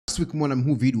week morning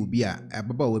who video be a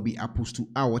baba will be aposed to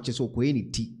our watches or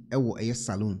quality a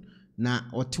saloon. Na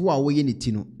otiwa wo ye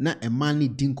netino na ema ne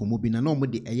dinko mo bi na no mo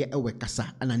de eye ewe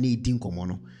kasa ana na dinko mo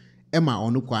no ema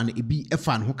ono kwa na ebi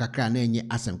efa ne ho kakra na enye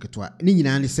asem ketwa ni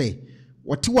nyina ne se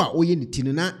otiwa wo ye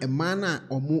netino na ema na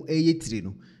omo eye tire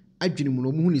no adwene mu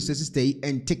no mo hu ni sister yi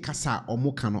ente kasa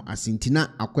omo ka no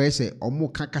asentina akoye se omo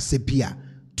ka kasa bia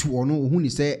tu ono hu ni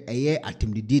se eye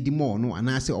atemdede di mo no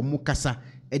ana se omo kasa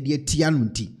e de atia no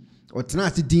nti otena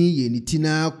ase din ye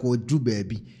netina ko dru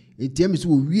baabi entiam se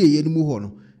wo wie ye no mu ho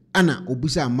no ana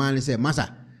obusa amane se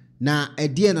masa na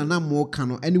edie na mo ka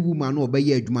no ene wuma no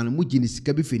obaye adwuma no mugi ni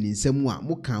sika bi feni nsam a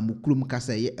mo ka mo kurum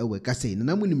kasa ye ewe kasa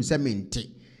na mo nim se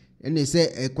mente ene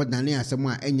se kwadane asem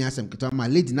a enya asem keto ma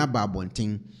lady na ba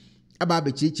bonten aba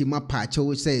be chichi ma pa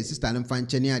chewo se sister no fa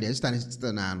nchene ade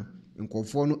sister na no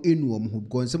nkofo no enu om hu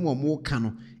gonsem mo ka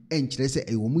no enkyere se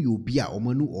ewo mu ye obi a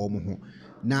omanu omo ho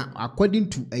na according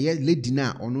to lady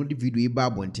na ono the video e ba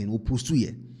bonten o postu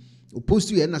ye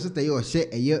opostu ye na sister ye o hye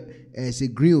eye se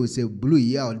green o se blue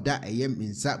ye o da eye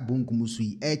minsa bunkum su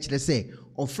yi e kire se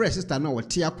o fresh sister na o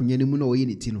te akonya ne mu na o ye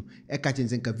neti no e ka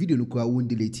chense nka video no kwa won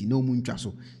delete na o mu ntwa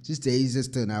so sister is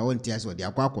sister na won te ase o de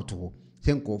akwa akoto ho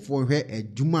senkofo hwe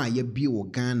adwuma ye bi wo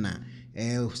Ghana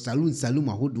saloon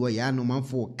ahodo ya no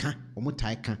manfo ka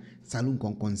omotai ka saloon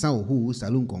konkonsa ohu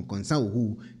saloon konkonsa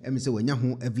ohu emse wanya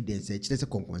ho evidence kire se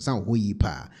konkonsa ohu yi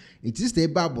pa it is the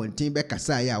babontin be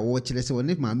kasa ya wo kire se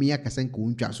woni maame ya kasa nka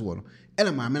ontwa so no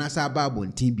ela maame na sa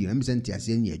babontin bi emse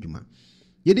ntiase anya adwuma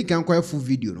yedi kan kwa full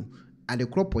video no ade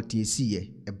crop esi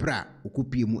ye ebra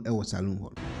okopie mu e wo saloon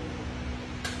ho.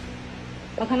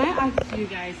 But can I ask you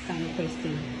guys some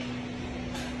questions?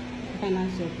 Can I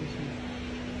ask you a question?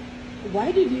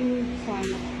 Why did you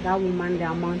charge that woman the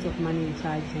amount of money you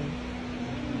charged her?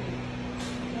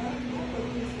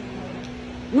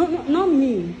 No, not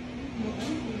me.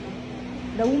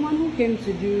 The woman who came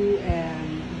to do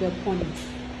the pony.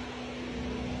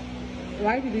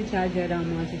 Why did you charge her the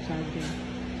amount you charged her?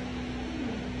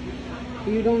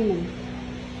 You don't know.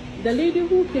 The lady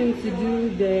who came to do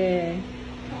the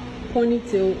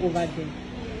ponytail over there.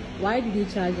 Why did you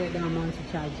charge her the amount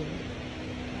you charged her?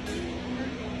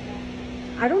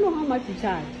 I don't know how much you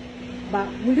charge, but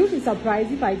will you be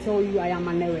surprised if I tell you I am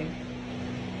an error?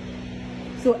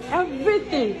 So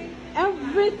everything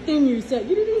you said,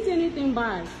 you didn't say anything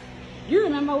bad. You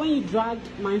remember when you dragged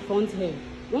my front hair,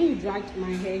 when you dragged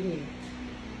my hair here,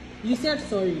 you said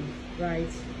sorry,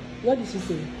 right? What did she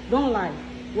say? Don't lie.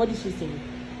 What did she say?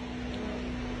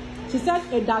 She said,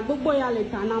 that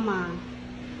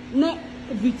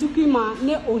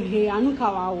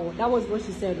was what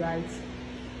she said, right?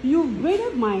 You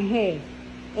braided my hair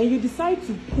and you decide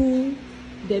to pull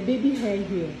the baby hair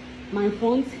here, my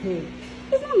front hair.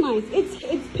 It's not nice.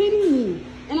 It's paining me.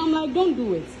 And I'm like, don't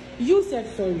do it. You said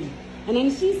sorry. And then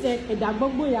she said, I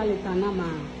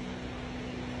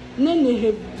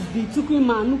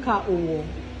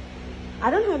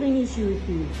don't have any issue with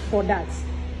you for that.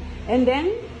 And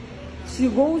then she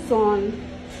goes on,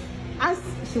 as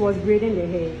she was braiding the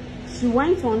hair, she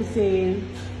went on saying,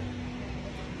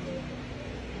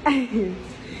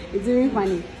 it's really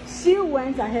funny. She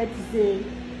went ahead to say,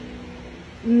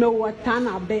 no,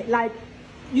 watana be like,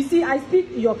 you see, I speak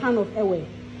your kind of away,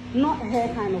 not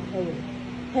her kind of away.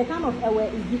 Her kind of away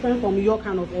is different from your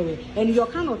kind of away, and your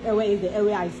kind of away is the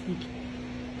away I speak.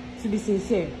 To be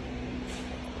sincere,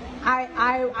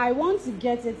 I want to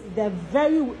get it the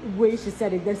very way she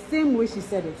said it, the same way she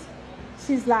said it.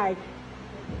 She's like,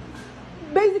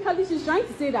 basically, she's trying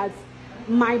to say that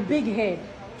my big head.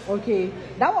 Okay,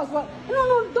 that was what.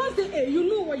 No, don't say A. You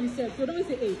know what you said, so don't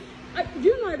say A.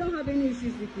 You know I don't have any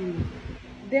issues with you.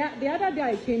 The other day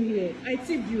I came here, I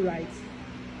tipped you, right?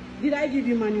 Did I give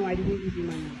you money or I didn't give you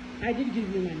money? I did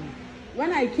give you money.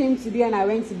 When I came today and I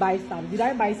went to buy stuff, did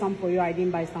I buy some for you or I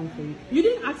didn't buy some for you? You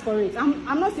didn't ask for it.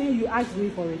 I'm not saying you asked me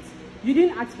for it. You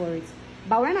didn't ask for it.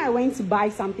 But when I went to buy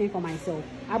something for myself,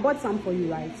 I bought some for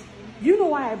you, right? You know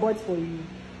why I bought for you?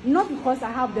 Not because I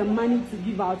have the money to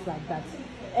give out like that.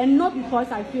 And not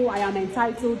because I feel I am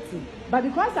entitled to, but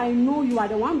because I know you are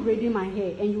the one braiding my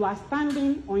hair and you are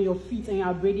standing on your feet and you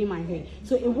are braiding my hair.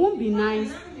 So it won't be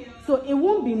nice.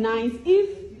 If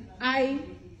I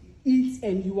eat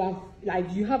and you are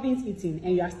like you haven't eaten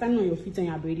and you are standing on your feet and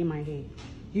you are braiding my hair.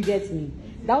 You get me?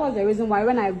 That was the reason why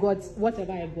when I got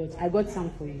whatever I got some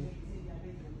for you.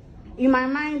 In my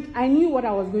mind, I knew what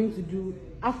I was going to do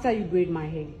after you braid my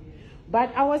hair.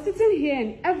 But I was sitting here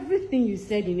and everything you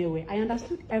said in a way, I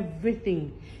understood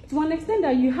everything. To an extent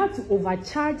that you had to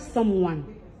overcharge someone.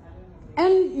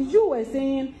 And you were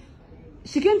saying,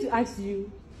 she came to ask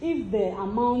you if the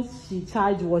amount she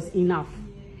charged was enough.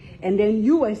 And then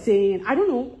you were saying, I don't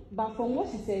know, but from what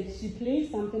she said, she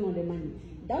placed something on the money.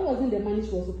 That wasn't the money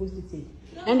she was supposed to take.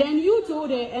 And then you told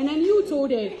her, and then you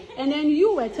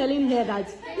were telling her that,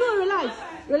 no,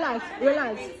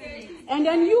 relax. And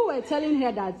then you were telling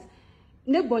her that,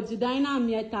 the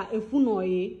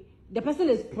person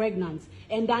is pregnant,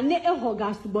 and that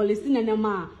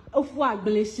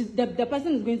the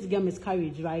person is going to get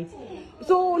miscarriage, right?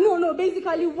 So, no,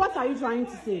 basically, what are you trying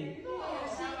to say?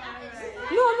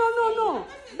 No.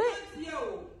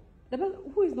 The person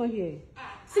who is not here?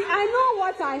 See, I know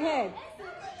what I heard.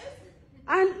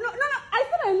 I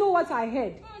said I know what I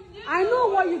heard. I know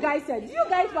what you guys said. You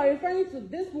guys were referring to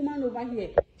this woman over here.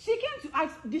 She came to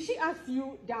ask, did she ask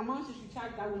you the amount she should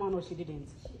charge that woman or she didn't?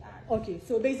 Okay,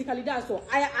 so basically that's all.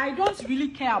 I don't really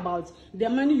care about the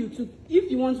money you took. If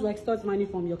you want to extort money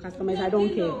from your customers, I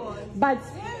don't care. But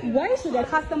why should the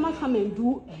customer come and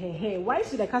do her hair? Why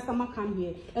should the customer come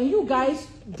here and you guys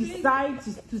decide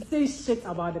to say shit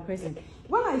about the person?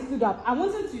 When I stood up, I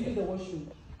wanted to use the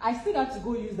washroom. I stood up to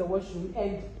go use the washroom,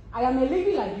 and I am a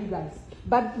lady like you guys.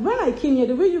 But when I came here,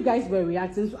 the way you guys were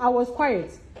reacting, so I was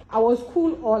quiet. I was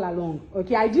cool all along.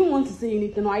 Okay, I didn't want to say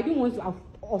anything, or I didn't want to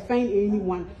offend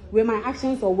anyone with my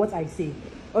actions or what I say.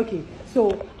 Okay,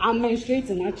 so I'm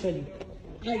menstruating actually.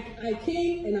 I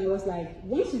came and I was like,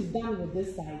 when she's done with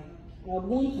this side, I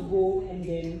want to go and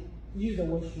then use the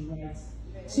washroom, right?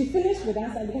 She finished with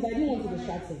that side because I didn't want to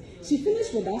distract her. She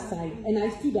finished with that side and I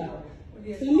stood up.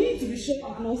 For me to be sure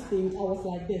I've not stained, I was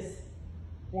like this.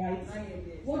 Right?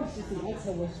 What did she say? Ask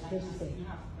her what she said.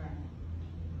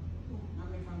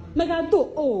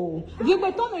 Megato, oh,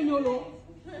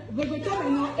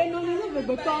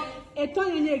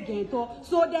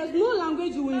 so there's no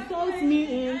language you insult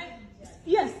me in.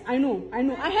 Yes, I know. I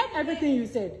heard everything you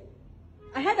said.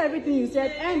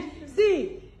 And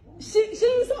see, she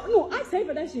insulted. No, ask her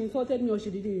whether she insulted me or she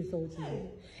didn't insult me.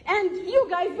 And you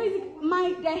guys, basically,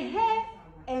 my head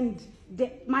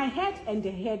and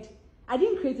the head, I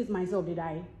didn't create it myself, did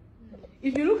I?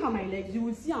 If you look at my legs, you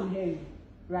will see I'm hairy,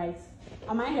 right?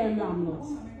 Am I hairy or I'm not?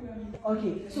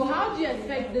 Okay, so how do you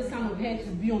expect this kind of hair to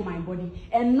be on my body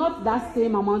and not that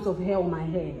same amount of hair on my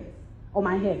head?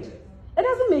 It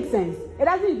doesn't make sense. It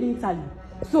doesn't even tally.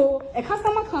 So a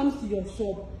customer comes to your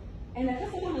shop and the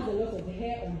customer has a lot of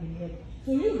hair on her head.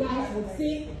 So you guys would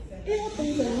say ill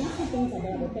things and nasty things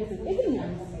about the person. Isn't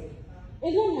nice?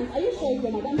 It's not nice. Are you sure if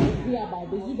your madam is clear about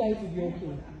this, you guys will be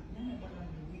okay?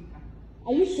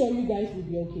 Are you sure you guys will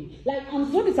be okay? Like,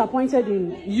 I'm so disappointed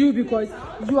in you because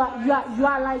you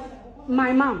are like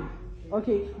my mom,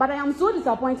 okay? But I am so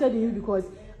disappointed in you because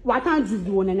what can't you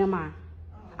do on anema?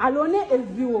 Alone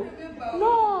is you.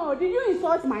 No, did you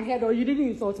insult my head or you didn't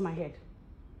insult my head?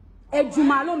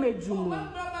 Ejumalo me jumu. I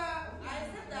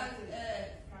said that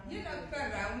you know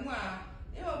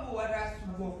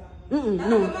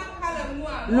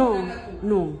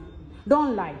No.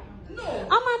 Don't lie. No.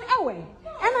 I'm an away.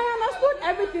 And I understood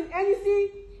everything. And you see,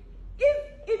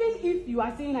 even if you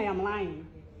are saying I am lying,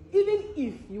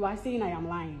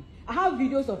 I have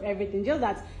videos of everything. Just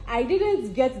that I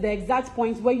didn't get the exact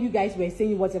point where you guys were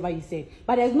saying whatever you said.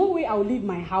 But there's no way I'll leave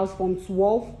my house from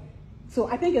 12, so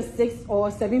I think it's 6 or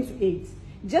 7 to 8,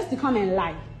 just to come and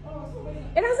lie.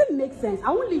 It doesn't make sense. I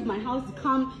won't leave my house to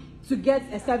come to get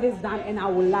a service done and I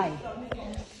will lie.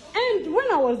 And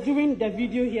when I was doing the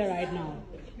video here right now,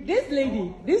 this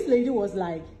lady was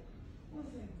like,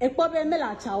 like, what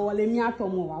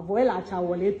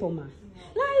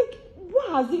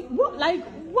has it,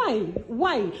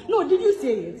 why? No, did you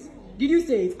say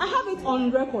it? I have it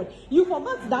on record. You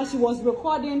forgot that she was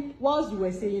recording whilst you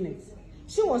were saying it.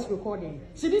 She was recording.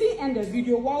 She didn't end the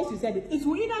video whilst you said it. It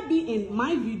will either be in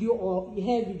my video or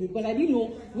her video, because I didn't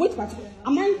know which particular.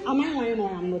 Am I lying or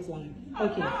I'm not lying?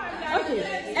 Okay.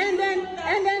 And then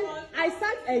I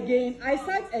sat again,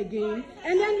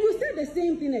 and then you said the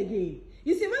same thing again.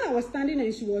 You see, when I was standing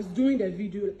and she was doing the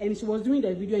video, and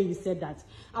you said that,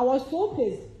 I was so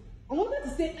pissed. I wanted to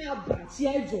say,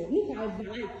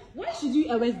 why should you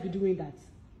always be doing that?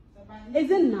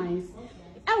 Isn't nice?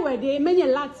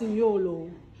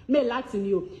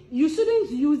 You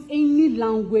shouldn't use any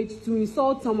language to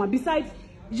insult someone. Besides,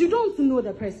 you don't know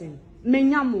the person. You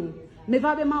don't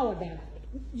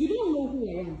know who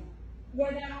I am.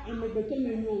 Whether I'm a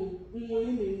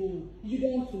you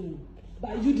don't know.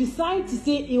 But you decide to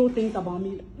say ill things about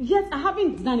me. Yet I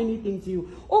haven't done anything to you.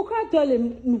 Oh, can't tell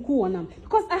him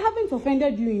because I haven't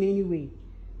offended you in any way.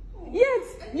 Yet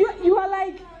you are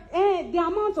like, the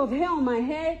amount of hair on my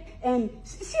head, and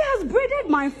she has braided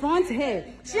my front hair.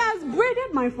 And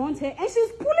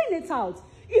she's pulling it out.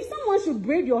 If someone should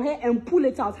braid your hair and pull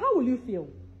it out, how will you feel?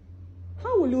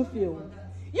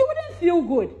 You wouldn't feel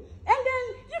good. And then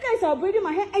you guys are braiding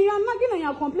my hair and you are nagging and you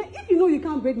are complaining. If you know you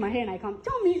can't braid my hair and I can't,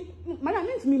 tell me, madam,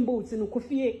 means me both in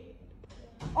Kofi.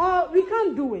 Or we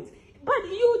can't do it. But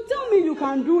you tell me you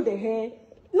can do the hair.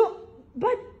 No,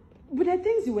 but the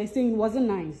things you were saying wasn't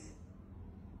nice.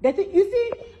 You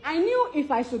see, I knew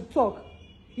if I should talk,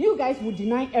 you guys would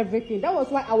deny everything. That was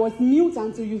why I was mute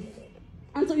until you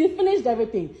finished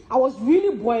everything. I was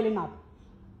really boiling up.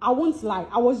 I won't lie.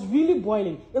 I was really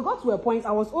boiling. It got to a point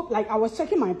I was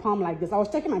checking my palm like this. I was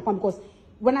checking my palm because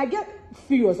when I get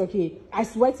furious, okay, I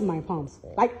sweat in my palms.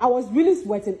 Like I was really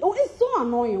sweating. Oh, it's so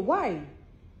annoying. Why?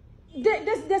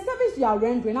 The service you are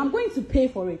rendering, I'm going to pay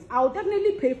for it. I'll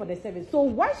definitely pay for the service. So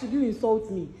why should you insult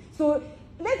me? So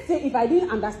let's say if I didn't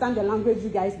understand the language you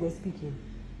guys were speaking,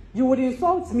 you would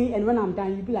insult me, and when I'm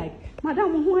done, you'd be like,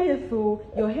 Madam, who are you? So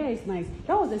your hair is nice.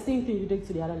 That was the same thing you did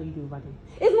to the other lady over there.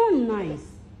 It's not nice.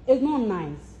 It's not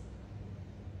nice.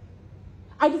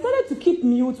 I decided to keep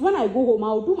mute. When I go home,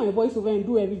 I'll do my voiceover and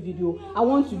do every video I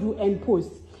want to do and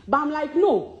post. But I'm like,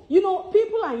 no. You know,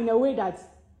 people are in a way that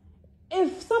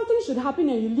if something should happen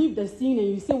and you leave the scene and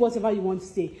you say whatever you want to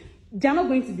say, they're not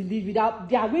going to believe it.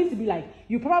 They are going to be like,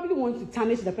 you probably want to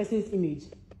tarnish the person's image.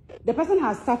 The person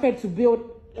has suffered to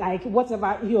build like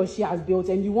whatever he or she has built,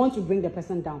 and you want to bring the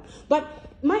person down. But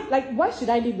why should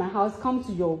I leave my house, come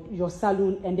to your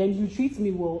saloon, and then you treat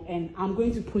me well, and I'm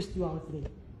going to push you out there?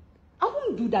 I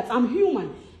won't do that. I'm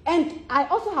human, and I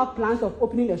also have plans of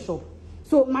opening a shop.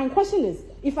 So my question is,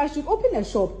 if I should open a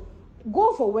shop,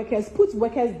 go for workers, put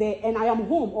workers there, and I am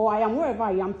home or I am wherever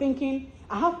I am, thinking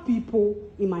I have people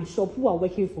in my shop who are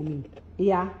working for me.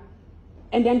 Yeah,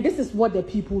 and then this is what the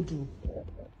people do.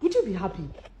 Would you be happy?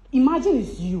 Imagine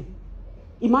it's you.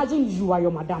 Imagine you are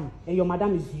your madam, and your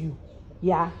madam is you.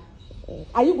 Yeah.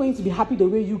 Are you going to be happy the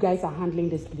way you guys are handling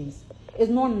this place? It's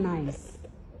not nice.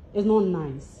 It's not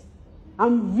nice.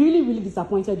 I'm really, really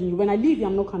disappointed in you. When I leave here,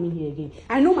 I'm not coming here again.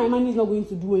 I know my money is not going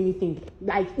to do anything.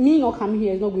 Like, me not coming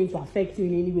here is not going to affect you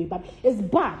in any way, but it's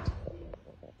bad.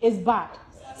 It's bad.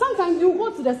 Sometimes you go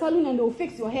to the salon and they'll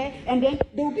fix your hair, and then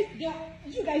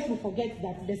you guys will forget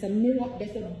that there's a mirror,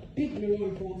 there's a big mirror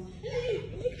in front. And then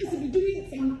you guys will be doing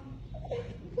some.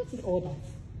 What is all that?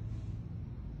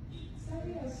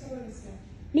 Sorry,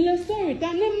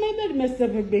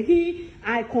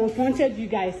 I confronted you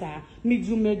guys,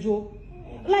 mejo.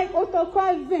 Like,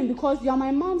 autocraving, because you're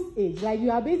my mom's age. Like,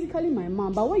 you are basically my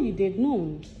mom. But what you did,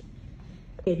 no.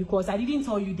 Okay, because I didn't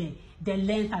tell you the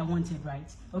length I wanted, right?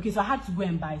 Okay, so I had to go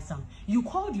and buy some. You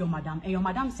called your madam, and your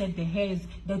madam said the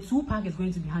 2-pack is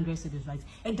going to be 100 cedis, right?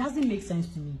 It doesn't make sense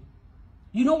to me.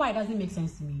 You know why it doesn't make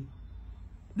sense to me?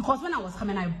 Because when I was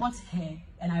coming, I bought hair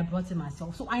and I brought it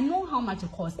myself. So I know how much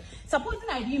it costs. Supposing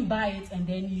I didn't buy it and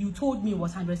then you told me it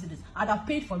was 100 cedis, I'd have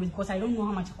paid for it because I don't know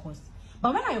how much it costs.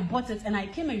 But when I bought it and I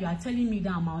came and you are telling me the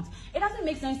amount, it doesn't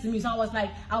make sense to me. So I was like,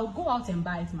 I'll go out and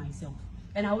buy it myself.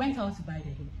 And I went out to buy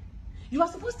the hair. You are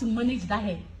supposed to manage that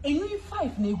hair. And you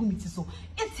 5 negumiti so.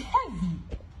 It's heavy.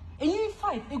 And you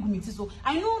 5 negumiti so.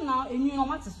 I know now and you know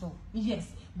what so. Yes,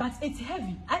 but it's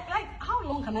heavy. How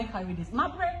long can I carry this? My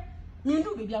bread. Me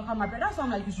do baby, I'll come my bread. That's why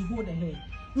I'm like, you should hold the hair.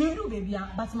 Me do baby,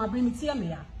 but my bread me tear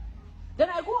me. Then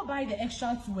I go buy the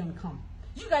extra 2 and come.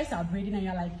 You guys are braiding and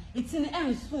you're like, it's in the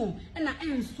end soon, and I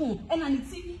end soon, and I need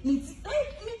to. Do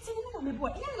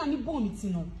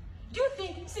you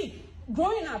think, see,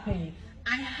 growing up, I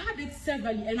had it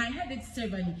severally, and I had it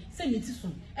severally, say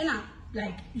soon, and I,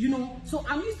 like, you know, so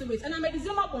I'm used to it, and I'm a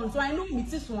December born, so I know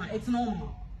it's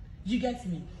normal. You get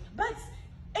me? But,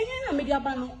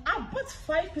 I bought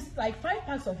 5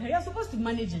 packs of hair. You're supposed to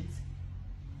manage it.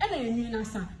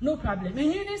 And no problem.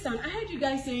 And I heard you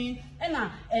guys saying,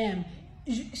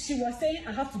 she was saying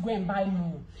I have to go and buy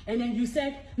more, and then you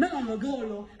said no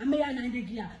go.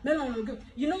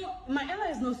 You know my Ella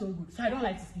is not so good, so I don't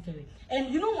like to speak away.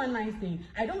 And you know one nice thing,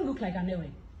 I don't look like an Ella,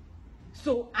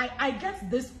 so I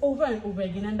get this over and over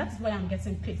again, and that's why I'm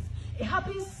getting pissed. It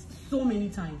happens so many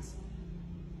times.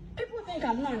 People think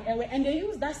I'm not an Ella, and they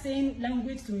use that same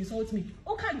language to insult me.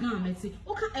 Oka gameti,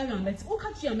 oka erameti,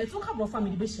 oka chiameti, oka bro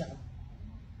family beshia.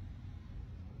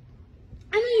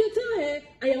 And then you tell her,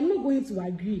 I am not going to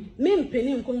agree.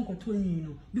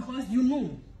 Because you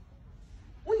know.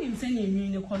 When you say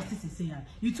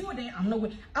you told her I'm not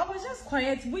going. I was just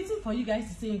quiet, waiting for you guys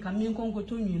to say like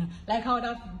I would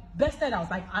have bested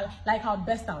out, like I would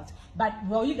best out. But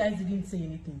well, you guys didn't say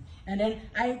anything. And then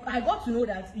I got to know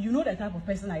that you know the type of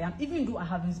person I am, even though I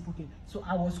haven't spoken. So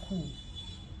I was cool.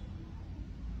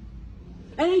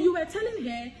 And then you were telling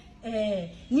her,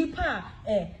 Nipa,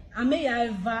 I may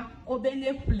ever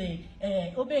obey play,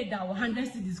 obey that 100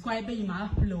 cities quite be my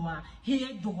floor. Here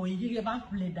do you ever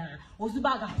play that?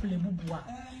 Ozubaga play bubua.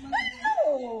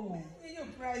 No!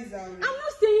 I'm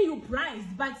not saying you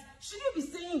priced, but should you be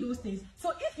saying those things?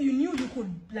 So if you knew you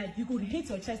could hit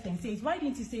your chest and say it, why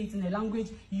didn't you say it in a language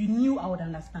you knew I would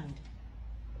understand?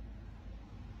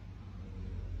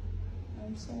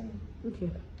 I'm sorry.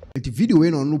 Okay. The video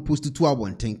when on no post to our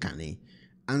one ten cane.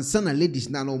 And son and ladies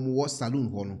now no more saloon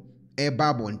hono. A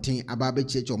barb on ten a barber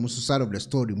church almost side of the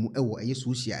story mu ewo a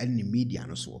social and the media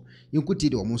no so. You could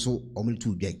tell almost almost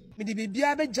 2 gay. Me de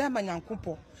bibia be German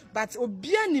yankopo, but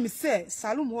obia nim say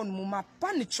saloon hono mu ma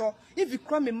panicho if you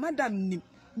call me madam nim.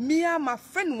 Me and my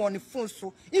friend won the phone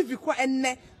so if you call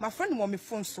enne my friend won me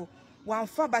phone so one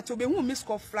far but obe who miss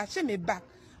call flash me back.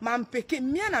 Man peke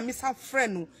me and miss her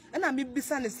friend and I me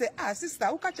bisa say sister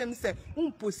who catch me say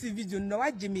post video no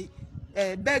waje me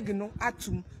beg no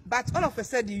atum but all of a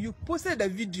sudden you posted the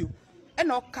video and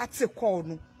no cut a call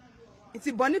no it's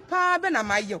boni pa be na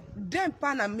mayo den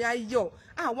pa na me ayo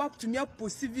walk to me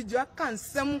post video aka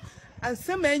nsem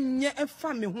ansem enye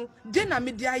emfa me ho den na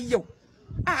me de ayo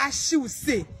she will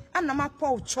say ana ma pa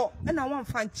ucho na wan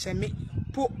fa nche me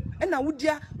po na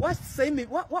wudia what say me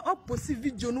what post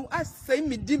video no asay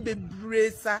me din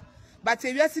bebresa but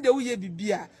if you see the uye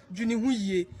bibia dwuni hu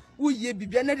yie uye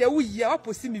bibia na de uye what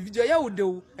post me video ya wode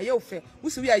o ya ofe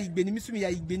wusu ya igbeni misu mi ya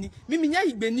igbeni mimi nya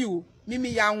igbeni o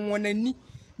mimi ya nwonani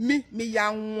me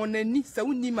ya nwonani sa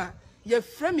unima ye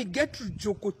frame me get through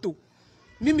jokoto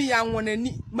mimi ya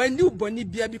nwonani mani uboni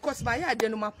bia because my ya de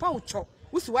no ma pa ucho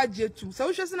wusu wa je tu sa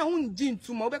wo hwese na hun gym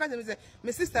tu ma wo be ka say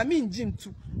me sister me gym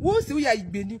tu wo si wo ya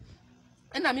igbeni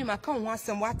na me maka ho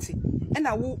asem wate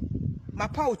na wo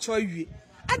mapa wo cho wie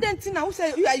adenti na wo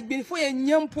say ya igbeni fo ye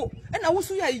nyampo na wo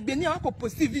so ya igbeni a ko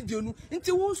post video nu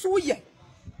nti wo so ye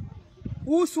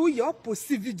post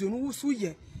video nu wo so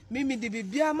ye me de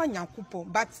bibia ma nyakopo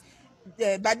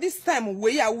but this time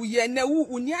we ya wo ye na wo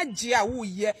uni age a wo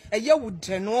ye eye wo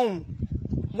de no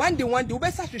one day we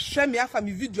be sa hwehwe me afa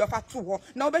me video afa to ho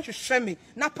na wo be hwehwe me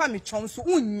na pa me chon so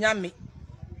unya me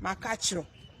maka kiro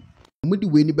Mudi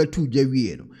we ni betu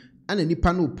jawie no ana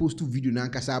nipa no post video na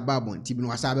nkasa babon ti bi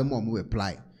no asa be mo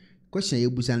reply question ye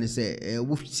busa ne say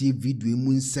wo see video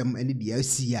mu nsem ene de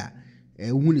asi a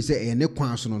hu ni say ne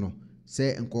kwan so no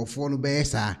say nkofo no be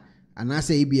sa ana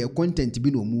say bi content bi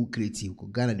no mu creative ko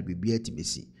Ghana de bibia ti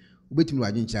besi obetimi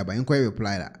wa dwencha ba enko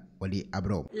reply la odi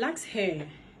abro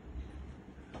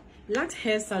Lax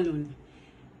hair salon.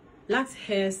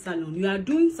 You are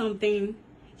doing something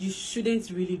you shouldn't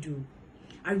really do.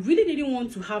 I really didn't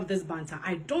want to have this banter.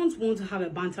 I don't want to have a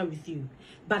banter with you.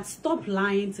 But stop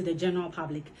lying to the general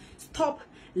public. Stop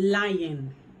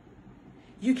lying.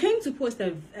 You came to post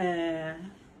an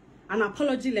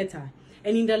apology letter.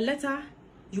 And in the letter,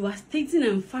 you are stating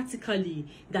emphatically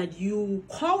that you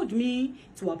called me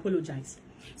to apologize.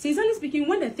 Sincerely speaking,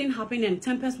 when the thing happened and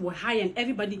temperatures were high and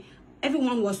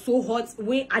everyone was so hot,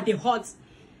 way at the hot,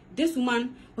 this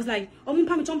woman was like,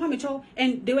 oh,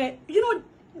 and they were,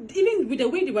 even with the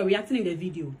way they were reacting in the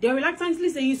video, they were reluctantly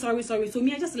saying sorry. So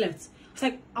me, I just left.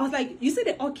 I was like, you said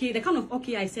the okay, the kind of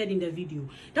okay I said in the video.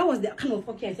 That was the kind of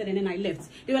okay I said, and then I left.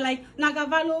 They were like,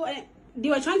 Nagavalo, they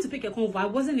were trying to pick a convo. I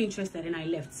wasn't interested, and I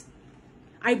left.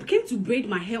 I came to braid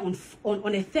my hair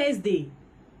on a Thursday.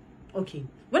 Okay.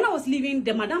 When I was leaving,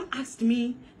 the madam asked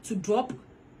me to drop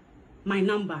my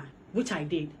number, which I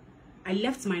did. I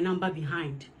left my number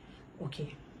behind.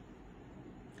 Okay.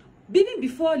 Even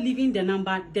before leaving the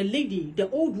number, the lady, the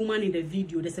old woman in the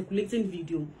video, the circulating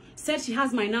video, said she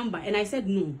has my number. And I said,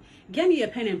 no. Get me a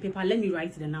pen and paper. Let me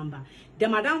write the number. The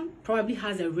madam probably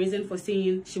has a reason for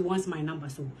saying she wants my number.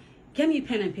 So get me a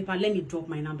pen and paper. Let me drop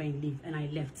my number and leave. And I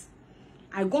left.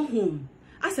 I got home.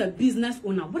 As a business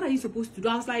owner, what are you supposed to do?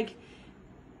 I was like,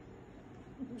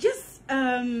 just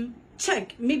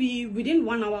check. Maybe within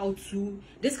 1 hour or two,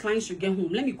 this client should get home.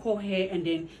 Let me call her and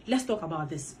then let's talk about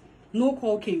this. No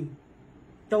call came.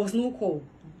 There was no call.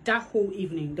 That whole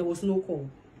evening, there was no call.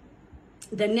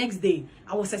 The next day,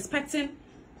 I was expecting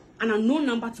an unknown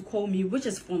number to call me, which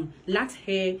is from Lax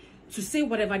Hair, to say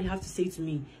whatever they have to say to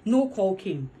me. No call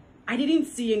came. I didn't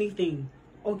see anything.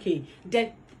 Okay.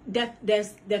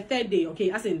 There's the third day.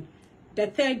 Okay, as in the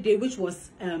third day, which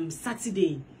was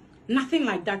Saturday. Nothing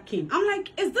like that came. I'm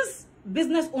like, is this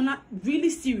business owner really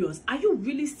serious? Are you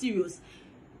really serious?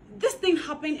 This thing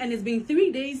happened and it's been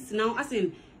 3 days now, as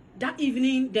in that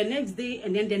evening, the next day,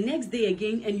 and then the next day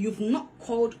again, and you've not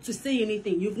called to say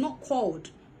anything. You've not called.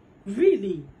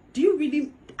 Really? Do you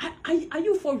really? Are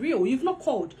you for real? You've not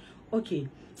called. Okay.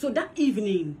 So that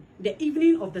evening, the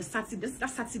evening of the Saturday, that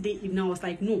Saturday evening, I was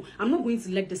like, no, I'm not going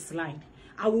to let this slide.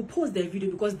 I will post the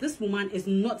video because this woman is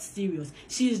not serious.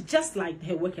 She is just like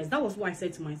her workers. That was what I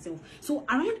said to myself. So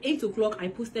around 8 o'clock, I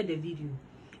posted the video.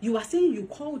 You are saying you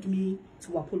called me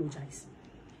to apologize.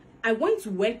 I went to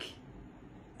work,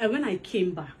 and when I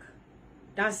came back,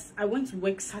 I went to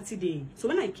work Saturday. So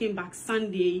when I came back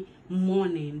Sunday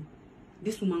morning,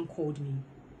 this woman called me.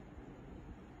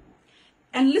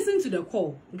 And listen to the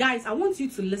call. Guys, I want you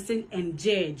to listen and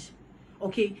judge.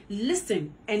 Okay,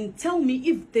 listen and tell me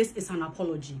if this is an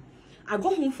apology. I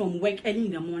got home from work early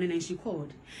in the morning and she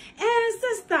called.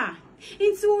 Sister,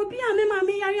 it's obi me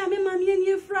mami yari me mami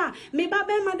enye fra me ba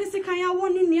be ma dese kan ya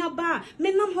wonu nia ba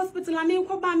me nam hospital a me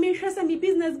ko ba me hwese me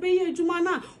business be ye adwuma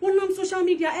na wonam social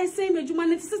media asem adwuma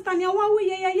na sister nia wa wo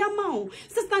ye ya ma o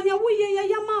sister nia wo ye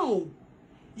ya ma o.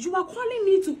 You are calling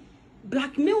me to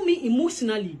blackmail me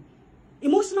emotionally.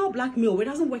 Emotional blackmail. It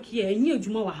doesn't work here. Enye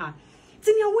adwuma wa ha.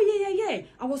 Tinia wo ye yeah.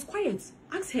 I was quiet.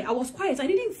 Ask her. I was quiet. I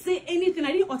didn't say anything.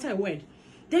 I didn't utter a word.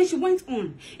 Then she went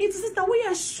on. It's sister, we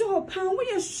are sure, pan,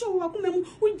 we are sure.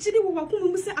 We jidi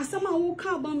wakumu say asama wo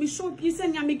ka ba me shop yi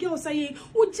senya me girl say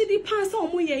we jidi pan sa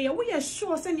omo ye. We are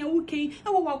sure senya wo ken e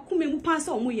wo wakumu mu pan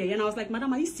sa omo ye. And I was like,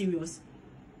 madam, are you serious?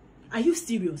 Are you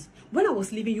serious? When I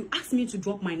was leaving, you asked me to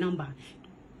drop my number.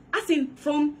 As in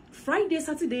from Friday,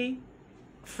 Saturday.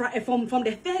 From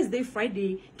the Thursday,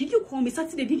 Friday, did you call me?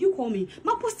 Saturday, did you call me?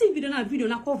 My posting video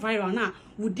na call viral now.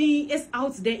 Woody is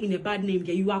out there in a bad name.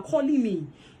 Yeah, you are calling me.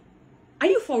 Are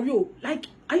you for real? Like,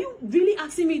 are you really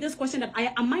asking me this question? That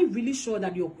am I really sure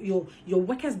that your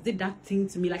workers did that thing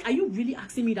to me? Like, are you really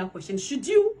asking me that question? Should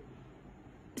you?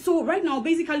 So right now,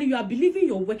 basically, you are believing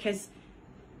your workers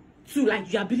to,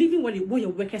 like, you are believing what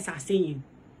your workers are saying,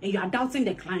 and you are doubting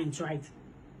the client, right?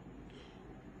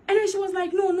 And then she was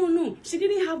like, no. She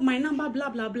didn't have my number, blah,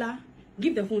 blah, blah.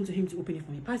 Give the phone to him to open it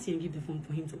for me. Pass here and give the phone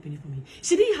for him to open it for me.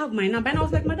 She didn't have my number. And I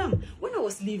was like, madam, when I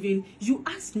was leaving, you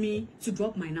asked me to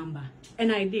drop my number.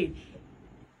 And I did.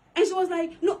 And she was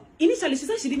like, no. Initially, she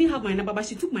said she didn't have my number, but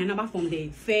she took my number from the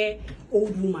fair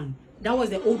old woman. That was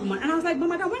the old woman. And I was like, but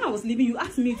madam, when I was leaving, you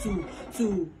asked me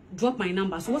to drop my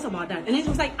number. So what's about that? And then she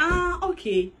was like,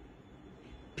 okay.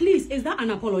 Please, is that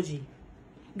an apology?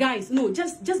 Guys, no,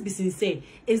 just be sincere.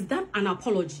 Is that an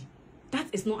apology? That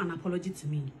is not an apology to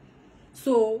me.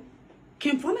 So,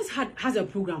 Kim Promise has a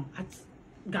program at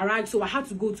garage, so I had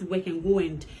to go to work and go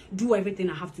and do everything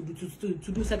I have to do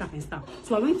to do setup and stuff.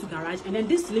 So I went to garage, and then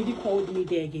this lady called me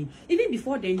there again. Even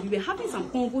before then, we were having some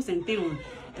convos and thing on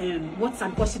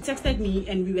WhatsApp, because she texted me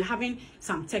and we were having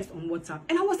some text on WhatsApp.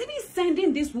 And I was even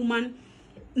sending this woman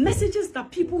messages that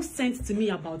people sent to me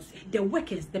about the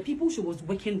workers, the people she was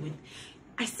working with.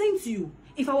 I sent you.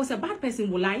 If I was a bad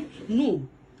person, will I? No.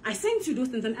 I sent you those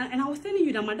things, and I was telling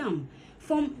you that, madam,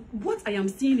 from what I am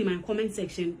seeing in my comment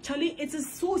section, Charlie, it is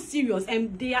so serious,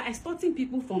 and they are extorting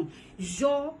people from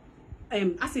your,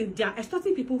 they are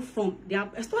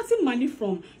extorting money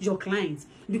from your clients,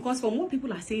 because from what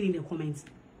people are saying in the comments,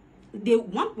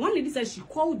 one lady said she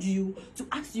called you to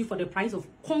ask you for the price of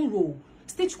cornrow.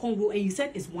 Stage cornrow, and you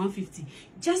said it's 150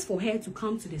 just for her to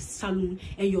come to the salon,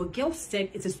 and your girl said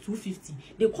it is 250.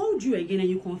 They called you again and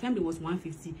you confirmed it was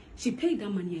 150. She paid that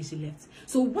money and she left.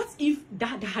 So what if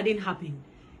that hadn't happened?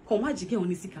 Right?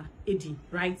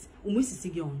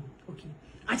 Okay.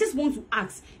 I just want to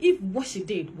ask if what she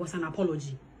did was an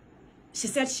apology. She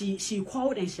said she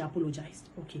called and she apologized.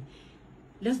 Okay.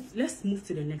 Let's move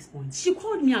to the next point. She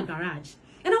called me at garage.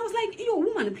 And I was like, yo,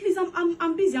 woman, please,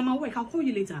 I'm busy, I'm at work, I'll call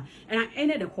you later. And I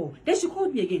ended the call. Then she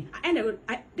called me again.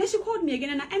 Then she called me again,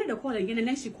 and I ended the call again, and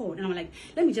then she called. And I'm like,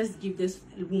 let me just give this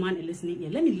woman a listening ear.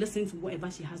 Let me listen to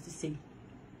whatever she has to say.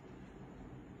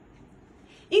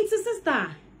 Into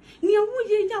sister, you know,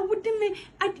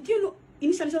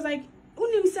 initially she was like,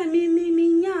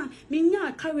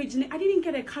 courage. I didn't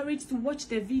get the courage to watch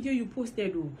the video you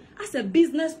posted though. As a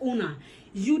business owner,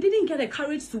 you didn't get the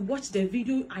courage to watch the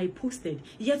video I posted.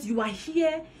 Yet you are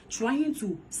here trying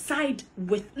to side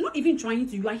with, not even trying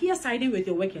to, you are here siding with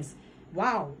your workers.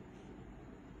 Wow.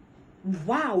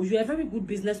 Wow, you're a very good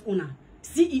business owner.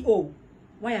 CEO.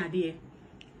 Why are they?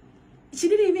 She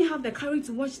didn't even have the courage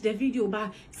to watch the video,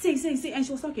 but say, and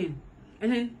she was talking.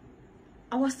 And then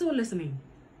I was still listening.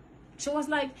 She was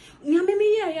like, do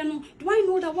I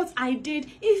know that what I did,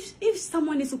 if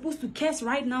someone is supposed to curse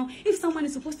right now, do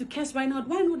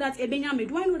I know that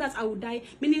I would die?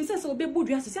 Meaning, so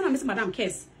madam,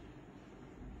 curse.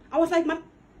 I was like,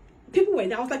 people were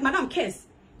there. I was like, madam, curse.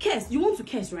 You want to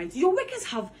curse, right? Your workers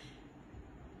have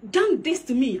done this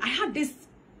to me. I had this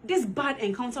bad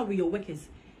encounter with your workers.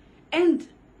 And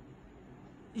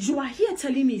you are here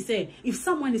telling me, say, if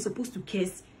someone is supposed to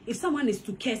curse, if someone is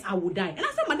to curse, I will die. And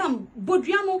I said, Madam,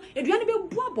 Bodriano, Adriano be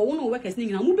bobo one workers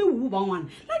name and move one.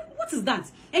 Like, what is that?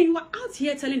 And you are out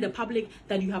here telling the public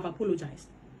that you have apologized.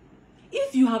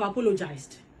 If you have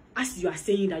apologized, as you are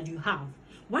saying that you have,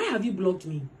 why have you blocked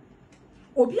me?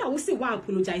 Obi, I will say why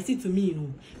apologizing to me, you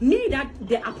know. Me that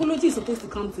the apology is supposed to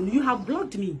come to me. You have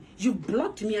blocked me. You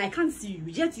blocked me. I can't see you.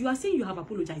 Yet you are saying you have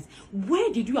apologized. Where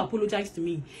did you apologize to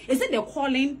me? Is it the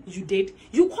calling you did?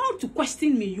 You called to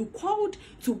question me. You called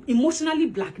to emotionally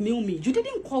blackmail me. You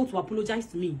didn't call to apologize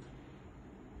to me.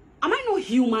 Am I not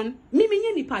human?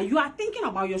 You are thinking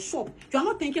about your shop. You are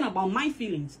not thinking about my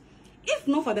feelings. If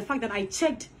not for the fact that I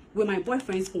checked with my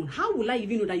boyfriend's phone, how will I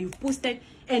even know that you've posted?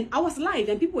 And I was live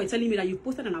and people were telling me that you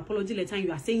posted an apology letter and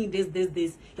you are saying this,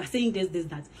 you are saying this,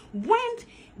 that.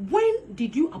 When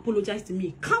did you apologize to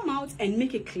me? Come out and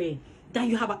make it clear that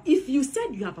you have, if you said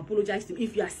you have apologized to me,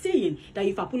 if you are saying that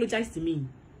you've apologized to me,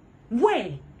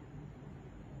 where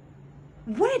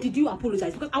did you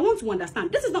apologize? Because I want to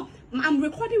understand. This is not, I'm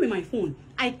recording with my phone.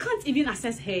 I can't even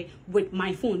access her with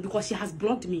my phone because she has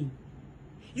blocked me.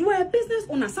 You are a business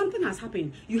owner. Something has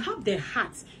happened. You have the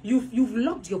heart. You've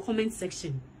locked your comment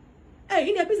section. Hey,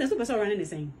 in the business, two person running the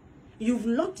same. You've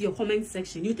locked your comment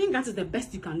section. You think that is the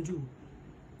best you can do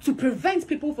to prevent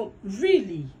people from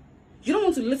really. You don't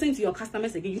want to listen to your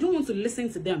customers again. You don't want to listen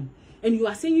to them. And you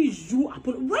are saying you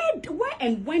apologize. Where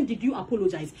and when did you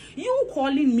apologize? You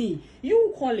calling me.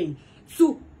 You calling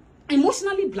to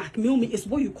emotionally blackmail me is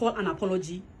what you call an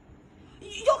apology.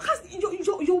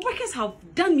 Your workers have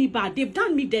done me bad. They've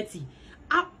done me dirty.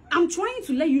 I'm trying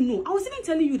to let you know. I was even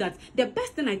telling you that the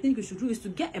best thing I think you should do is to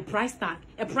get a price tag,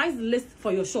 a price list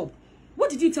for your shop.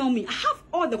 What did you tell me? I have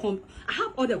all the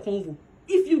convo.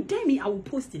 If you dare me, I will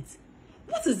post it.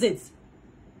 What is it?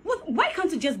 Why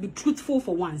can't you just be truthful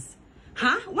for once?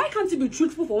 Huh? Why can't you be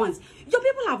truthful for once? Your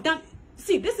people have done.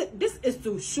 See, this is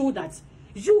to show that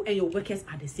you and your workers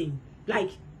are the same.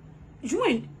 Like, you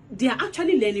and they are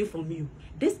actually learning from you.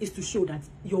 This is to show that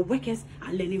your workers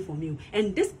are learning from you.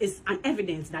 And this is an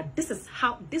evidence that this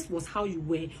was how you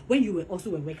were when you were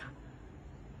also a worker.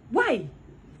 Why?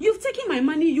 You've taken my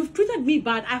money, you've treated me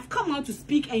bad. I've come out to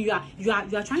speak and you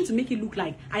are trying to make it look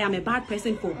like I am a bad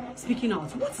person for speaking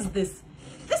out. What is this?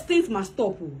 These things must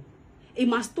stop. Oh. It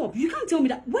must stop. You can't tell me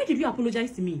that. Where did you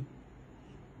apologize to me?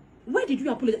 Where did you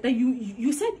apologize? That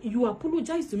you said you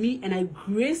apologized to me and I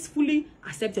gracefully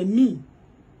accepted me.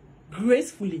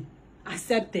 Gracefully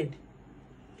accepted.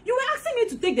 You were asking me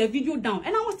to take the video down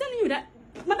and I was telling you that,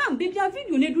 Madam, baby, your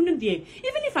video even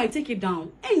if I take it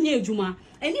down, and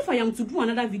if I am to do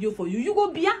another video for you, you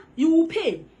go bia, you will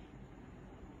pay. And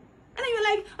then you're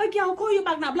like, okay, I'll call you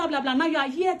back now, blah blah blah. Now you are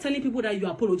here telling people that you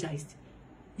apologized.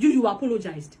 You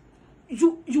apologized.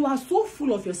 You are so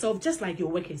full of yourself, just like your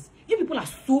workers. You people are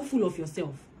so full of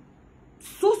yourself.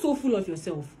 So full of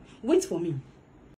yourself. Wait for me.